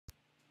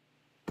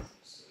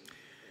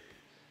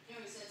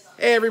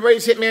Hey everybody,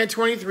 it's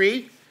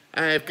Hitman23.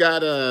 I've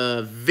got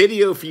a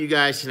video for you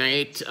guys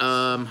tonight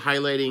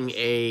highlighting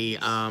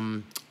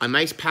a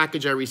nice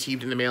package I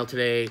received in the mail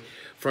today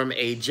from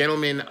a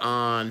gentleman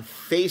on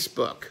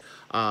Facebook.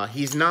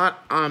 He's not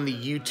on the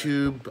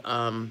YouTube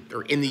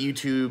or in the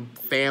YouTube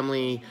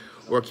family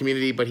or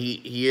community, but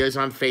he is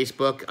on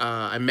Facebook.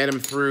 I met him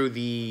through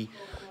the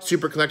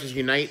Super Collectors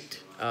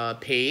Unite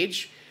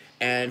page.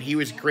 And he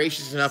was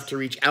gracious enough to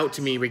reach out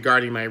to me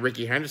regarding my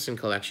Rickey Henderson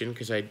collection,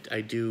 because I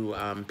do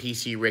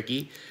PC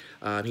Rickey.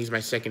 He's my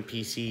second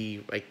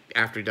PC, like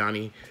after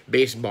Donnie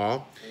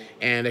Baseball.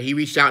 And he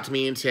reached out to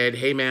me and said,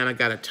 "Hey man, I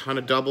got a ton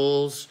of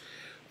doubles.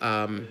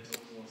 What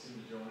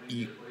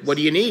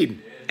do you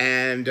need?"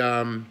 And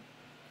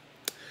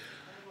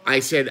I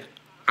said,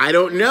 "I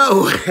don't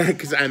know,"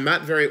 because I'm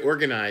not very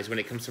organized when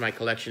it comes to my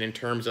collection in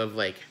terms of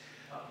like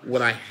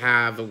what I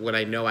have, what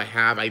I know I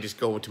have. I just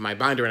go into my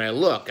binder and I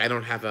look. I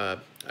don't have a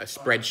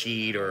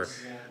spreadsheet or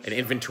an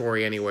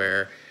inventory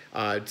anywhere.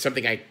 It's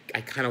something I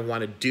kind of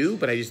want to do,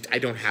 but I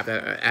don't have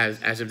that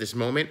as of this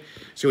moment.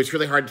 So it's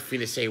really hard for me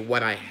to say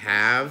what I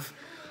have.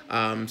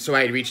 So I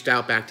had reached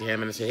out back to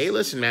him and I said, "Hey,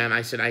 listen, man,"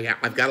 I said,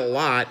 I've got a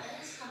lot.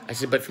 I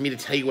said, "But for me to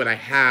tell you what I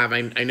have,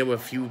 I know a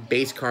few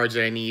base cards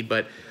that I need,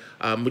 but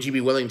would you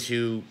be willing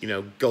to,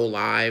 go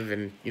live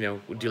and,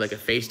 do like a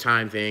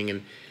FaceTime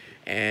thing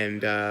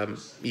and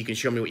you can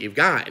show me what you've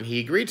got?" And he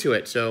agreed to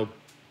it. So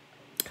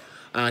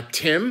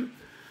Tim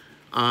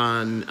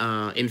on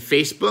in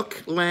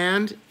Facebook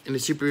land in the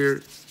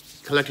Super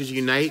Collectors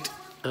Unite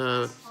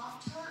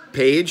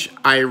page,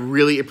 I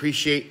really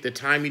appreciate the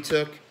time you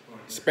took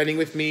spending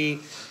with me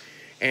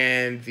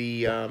and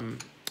the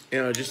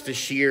just the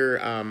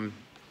sheer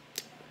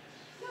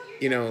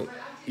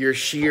your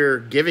sheer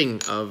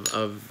giving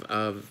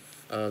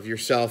of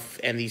yourself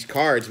and these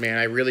cards, man.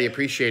 I really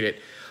appreciate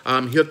it.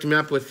 He hooked me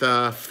up with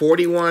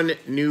 41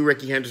 new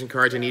Rickey Henderson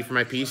cards I need for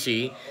my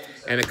PC,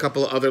 and a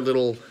couple of other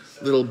little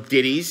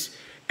ditties.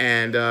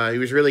 And he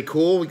was really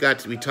cool. We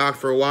talked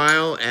for a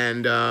while,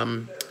 and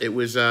it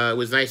was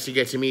nice to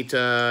get to meet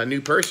a new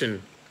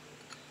person.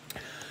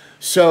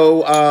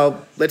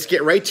 So let's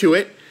get right to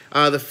it.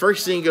 The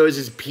first thing goes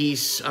is a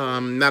piece,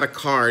 not a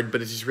card,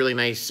 but it's this really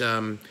nice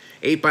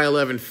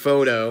 8x11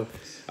 photo.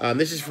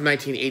 This is from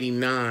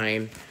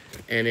 1989.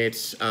 And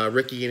it's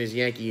Rickey in his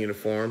Yankee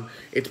uniform.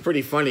 It's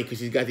pretty funny because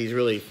he's got these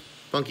really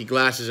funky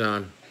glasses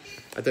on.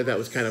 I thought that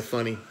was kind of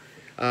funny.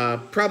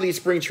 Probably a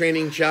spring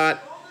training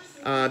shot.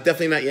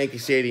 Definitely not Yankee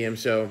Stadium.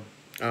 So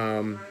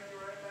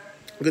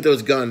look at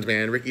those guns,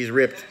 man. Rickey's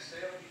ripped.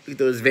 Look at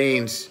those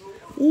veins.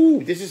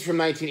 Ooh, this is from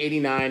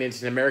 1989.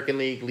 It's an American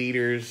League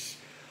leaders,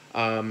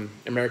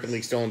 American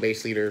League stolen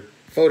base leader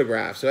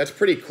photograph. So that's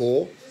pretty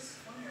cool.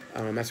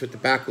 That's what the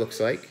back looks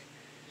like.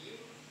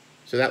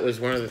 So that was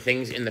one of the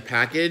things in the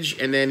package.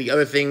 And then the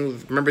other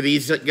thing, remember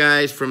these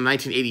guys from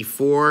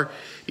 1984?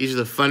 These are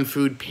the Fun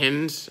Food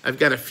pins. I've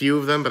got a few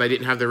of them, but I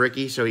didn't have the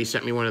Rickey, so he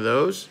sent me one of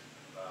those.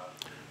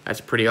 That's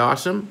pretty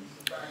awesome.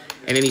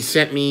 And then he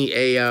sent me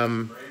a,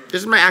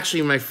 this is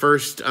actually my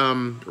first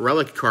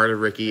relic card of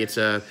Rickey. It's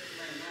a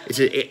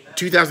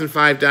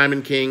 2005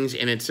 Diamond Kings,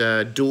 and it's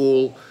a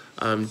dual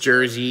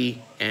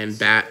jersey and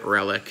bat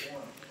relic.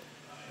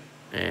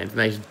 And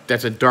nice,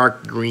 that's a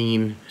dark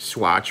green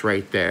swatch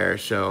right there.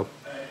 So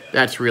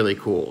that's really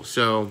cool.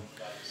 So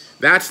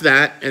that's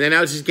that. And then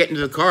I was just getting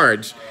to the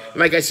cards. And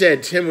like I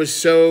said, Tim was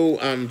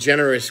so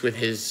generous with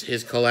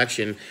his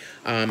collection.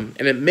 And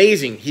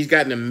amazing. He's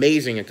got an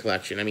amazing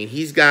collection. I mean,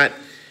 he's got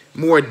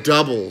more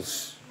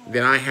doubles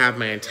than I have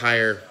my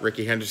entire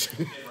Rickey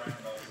Henderson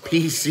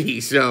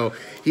PC. So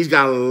he's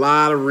got a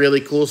lot of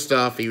really cool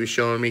stuff. He was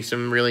showing me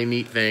some really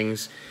neat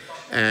things.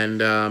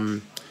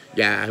 And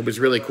yeah, it was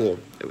really cool.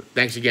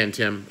 Thanks again,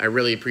 Tim. I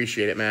really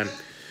appreciate it, man.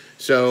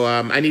 So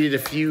I needed a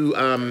few,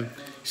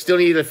 still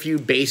needed a few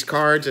base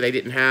cards that I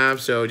didn't have.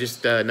 So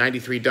just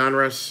 93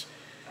 Donruss.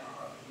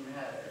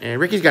 And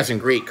Rickey's got some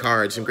great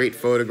cards, some great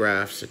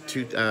photographs.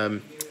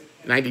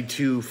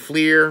 92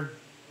 Fleer.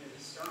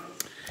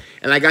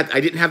 And I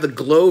didn't have the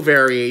glow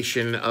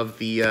variation of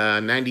the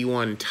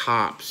 91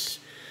 Tops.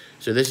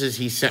 So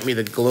he sent me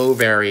the glow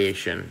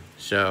variation.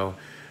 So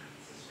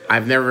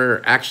I've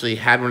never actually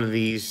had one of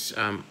these.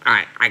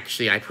 I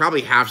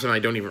probably have some. I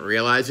don't even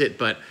realize it,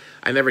 but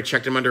I never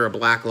checked them under a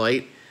black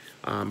light.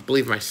 I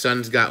believe my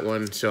son's got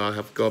one, so I'll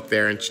have to go up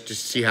there and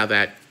just see how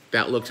that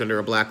looks under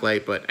a black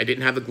light. But I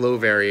didn't have the glow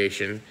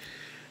variation,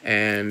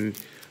 and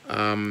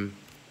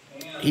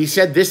he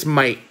said this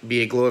might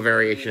be a glow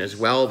variation as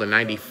well. The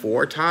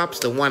 94 Tops.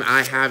 The one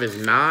I have is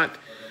not,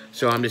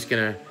 so I'm just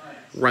gonna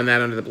run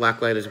that under the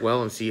black light as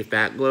well and see if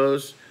that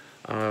glows.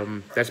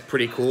 That's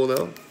pretty cool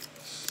though,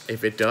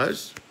 if it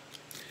does.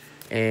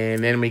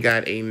 And then we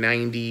got a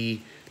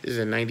 90, this is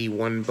a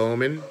 91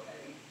 Bowman,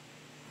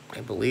 I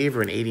believe,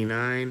 or an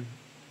 89.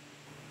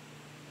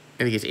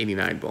 I think it's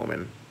 89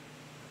 Bowman.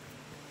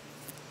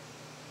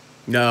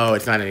 No,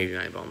 it's not an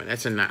 89 Bowman. I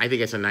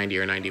think it's a 90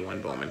 or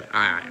 91 Bowman.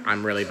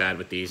 I'm really bad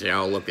with these. They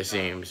all look the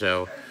same.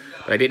 So,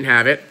 but I didn't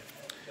have it.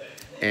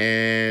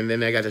 And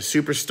then I got the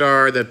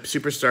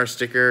Superstar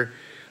sticker.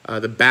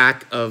 The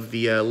back of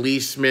the Lee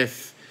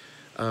Smith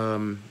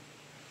Devon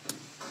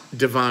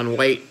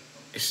White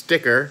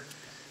sticker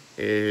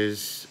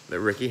is the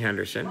Rickey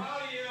Henderson.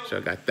 So I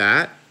got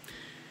that.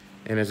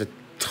 And there's a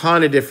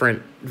ton of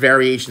different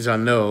variations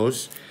on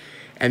those.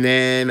 And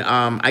then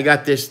I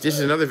got this. This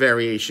is another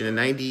variation, a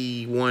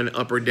 91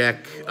 Upper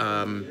Deck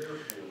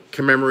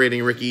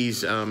commemorating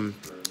Rickey's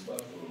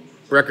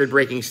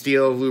record-breaking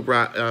steal, Lou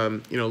Brock,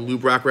 Lou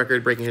Brock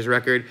record, breaking his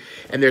record.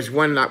 And there's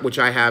one which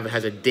I have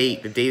has a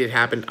date. The date it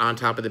happened on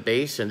top of the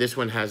base, and this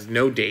one has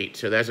no date.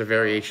 So that's a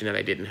variation that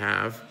I didn't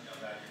have,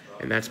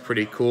 and that's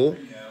pretty cool.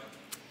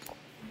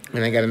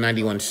 And I got a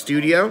 91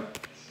 Studio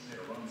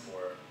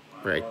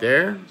right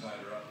there.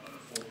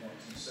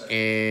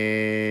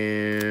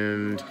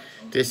 And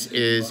this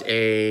is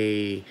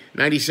a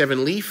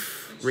 97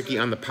 Leaf, Rickey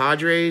on the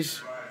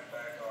Padres.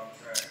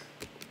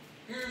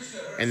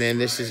 And then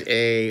this is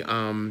a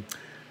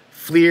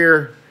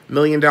Fleer $1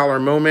 Million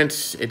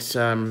Moments. It's,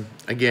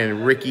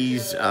 again,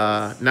 Rickey's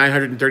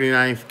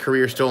 939th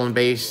career stolen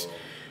base,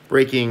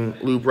 breaking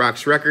Lou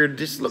Brock's record.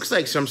 This looks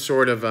like some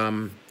sort of,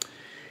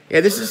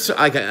 yeah, this is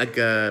like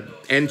an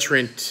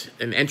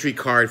entry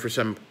card for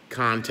some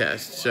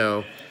contest.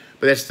 So,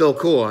 but that's still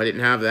cool. I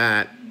didn't have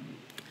that.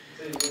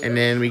 And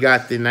then we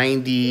got the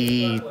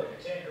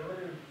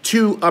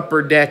 92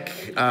 Upper Deck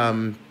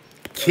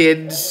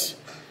Kids.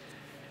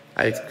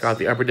 I call it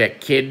the Upper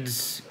Deck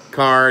Kids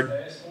card.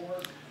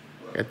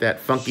 Got that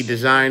funky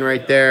design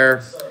right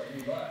there.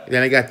 And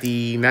then I got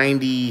the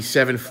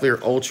 97 Fleer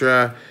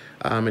Ultra.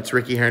 It's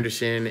Rickey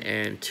Henderson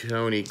and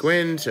Tony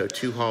Gwynn. So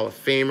two Hall of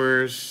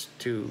Famers.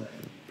 Two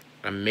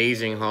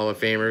amazing Hall of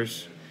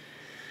Famers.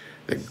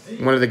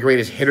 One of the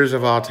greatest hitters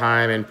of all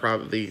time, and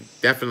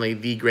definitely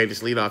the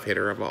greatest leadoff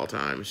hitter of all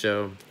time.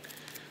 So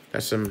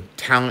that's some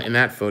talent in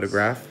that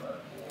photograph.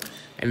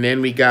 And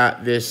then we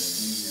got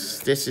this.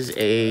 This is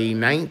a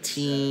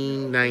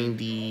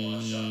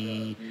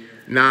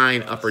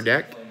 1999 Upper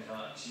Deck.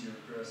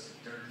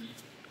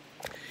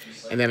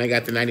 And then I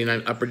got the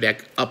 99 Upper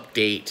Deck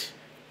update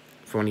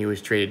for when he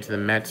was traded to the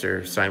Mets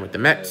or signed with the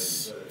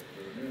Mets.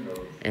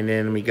 And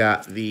then we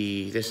got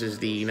this is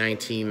the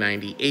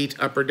 1998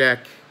 Upper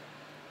Deck.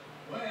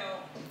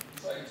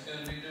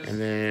 And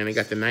then I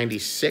got the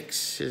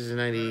 96, this is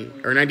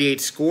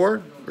 98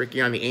 Score, Rickey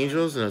on the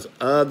Angels, and those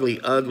ugly,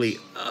 ugly,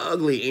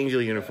 ugly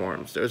Angel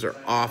uniforms. Those are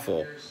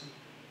awful.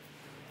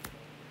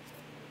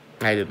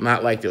 I did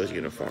not like those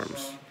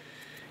uniforms.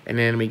 And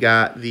then we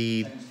got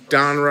the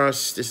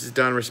Donruss. This is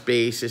Donruss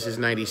base. This is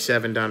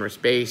 97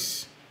 Donruss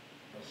base.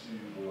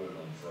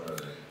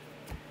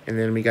 And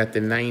then we got the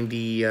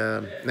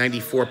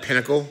 94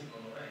 Pinnacle.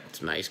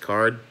 It's a nice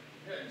card.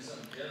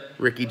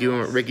 Rickey doing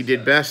what Rickey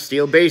did best,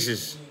 steal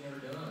bases.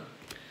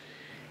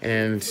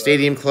 And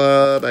Stadium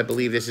Club, I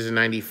believe this is a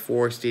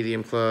 94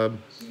 Stadium Club.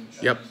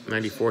 Yep,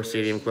 94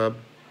 Stadium Club.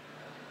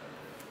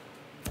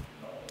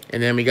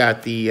 And then we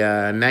got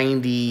the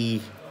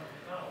 90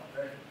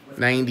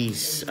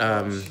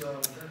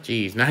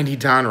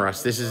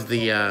 Donruss. This is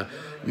the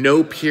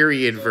no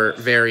period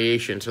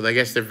variation. So I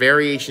guess the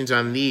variations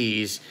on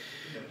these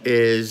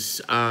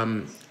is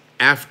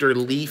after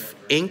leaf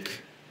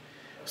ink.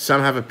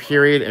 Some have a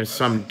period and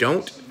some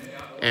don't.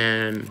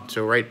 And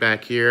so right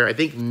back here, I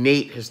think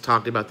Nate has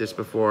talked about this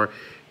before.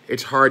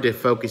 It's hard to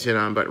focus in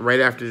on, but right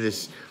after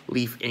this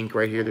leaf ink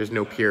right here, there's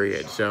no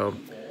period. So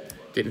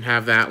didn't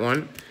have that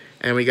one.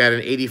 And we got an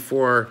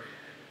 84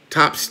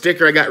 top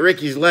sticker. I got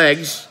Rickey's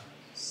legs.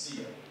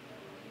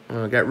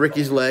 I got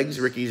Rickey's legs,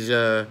 Rickey's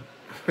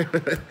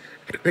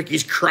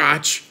Rickey's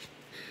crotch.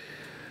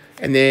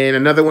 And then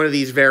another one of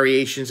these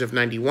variations of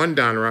 91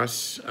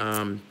 Donruss,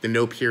 the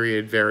no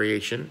period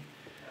variation.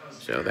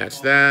 So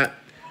that's that.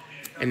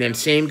 And then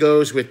same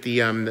goes with the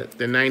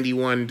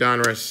 91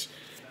 Donruss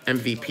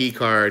MVP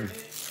card.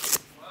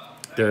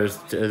 There's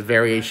a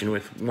variation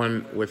with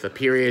one with a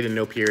period and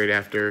no period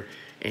after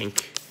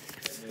ink.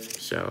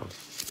 So,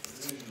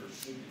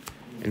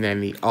 and then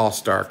the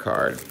All-Star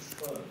card.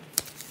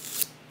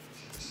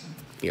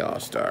 The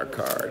All-Star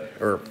card,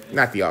 or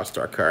not the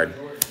All-Star card,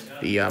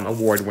 the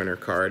award winner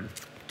card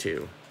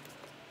too.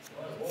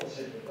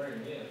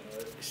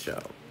 So,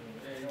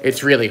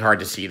 it's really hard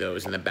to see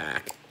those in the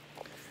back.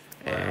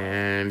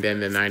 And then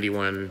the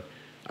 91,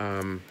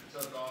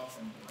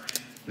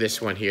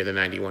 this one here, the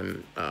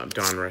 91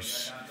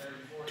 Donruss.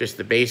 Just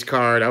the base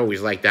card. I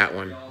always like that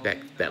one.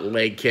 That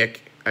leg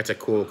kick. That's a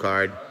cool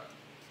card.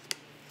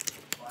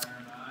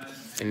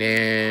 And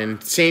then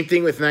same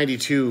thing with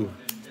 92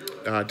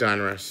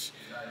 Donruss.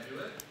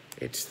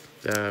 It's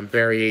the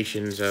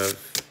variations of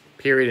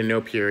period and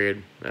no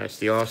period. That's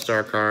the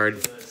All-Star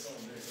card.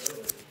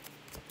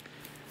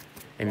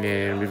 And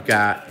then we've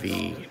got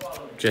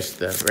just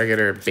the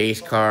regular base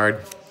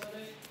card.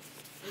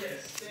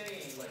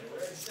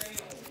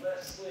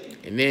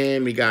 And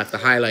then we got the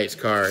highlights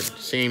card.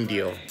 Same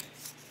deal.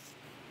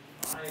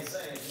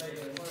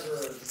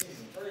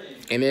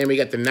 And then we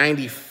got the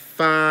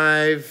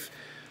 95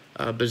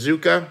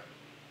 Bazooka.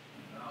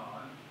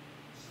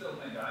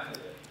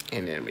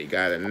 And then we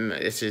got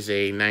this is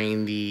a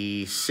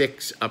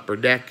 96 Upper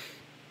Deck.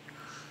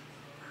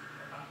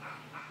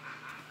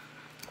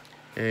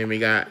 And then we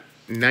got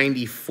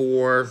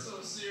 94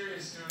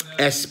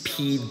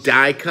 SP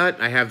die cut.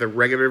 I have the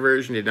regular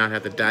version, did not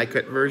have the die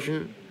cut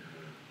version.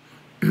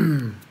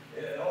 And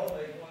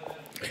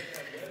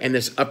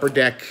this Upper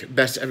Deck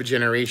Best Ever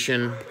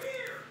Generation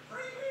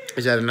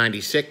is at a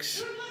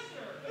 96.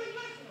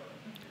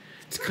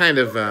 It's kind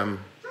of a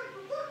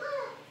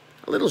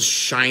little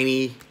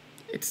shiny.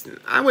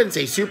 I wouldn't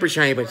say super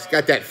shiny, but it's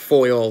got that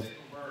foil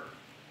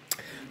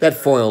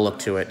look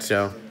to it.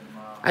 So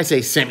I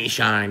say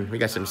semi-shine. We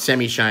got some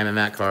semi-shine on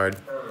that card.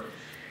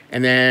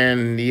 And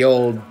then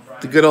the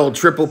good old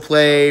triple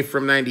play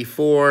from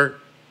 94.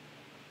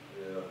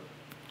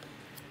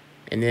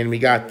 And then we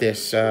got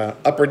this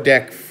Upper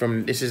Deck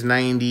from, this is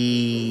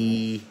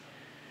 93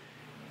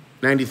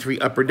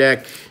 Upper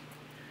Deck.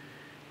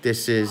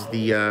 This is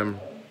the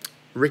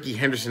Rickey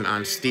Henderson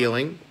on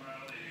stealing.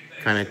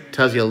 Kind of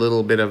tells you a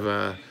little bit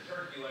of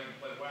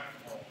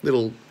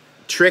little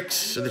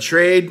tricks of the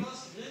trade,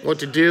 what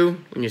to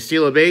do when you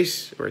steal a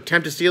base or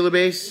attempt to steal a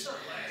base.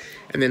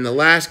 And then the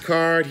last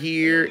card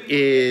here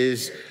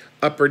is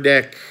Upper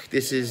Deck.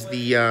 This is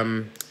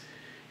the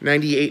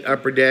 98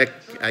 Upper Deck.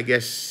 I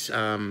guess,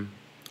 I don't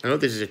know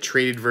if this is a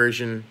traded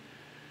version.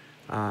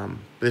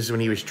 This is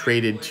when he was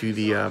traded to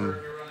the,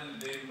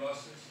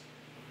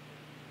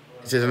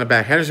 it says on the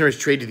back, Henderson was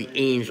traded to the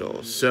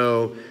Angels.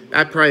 So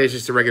that probably is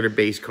just a regular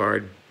base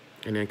card.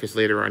 And then because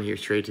later on he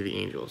was traded to the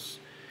Angels.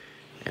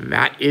 And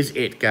that is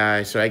it,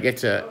 guys. So I get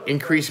to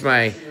increase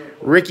my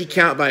Rickey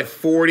count by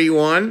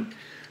 41.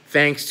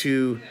 Thanks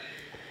to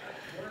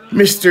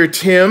Mr.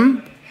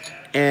 Tim.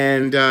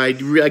 And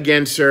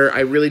again, sir,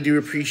 I really do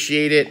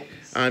appreciate it.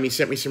 He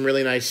sent me some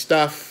really nice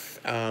stuff.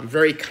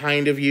 Very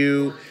kind of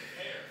you.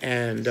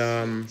 And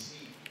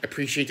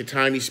appreciate the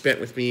time you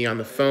spent with me on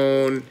the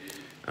phone.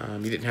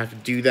 You didn't have to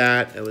do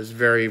that. It was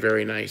very,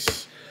 very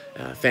nice.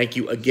 Thank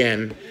you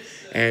again.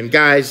 And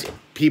guys,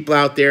 people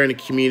out there in the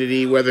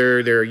community,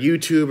 whether they're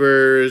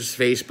YouTubers,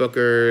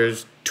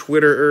 Facebookers,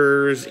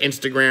 Twitterers,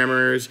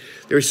 Instagrammers,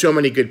 there's so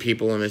many good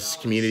people in this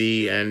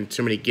community and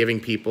so many giving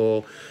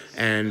people.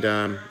 And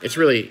it's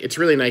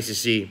really nice to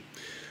see.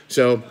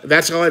 So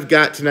that's all I've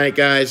got tonight,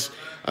 guys.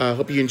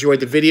 Hope you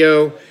enjoyed the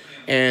video.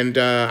 And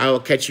I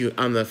will catch you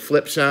on the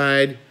flip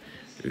side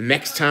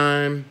next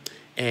time.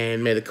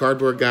 And may the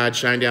cardboard God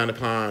shine down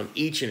upon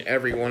each and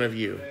every one of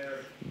you.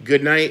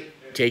 Good night.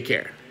 Take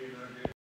care.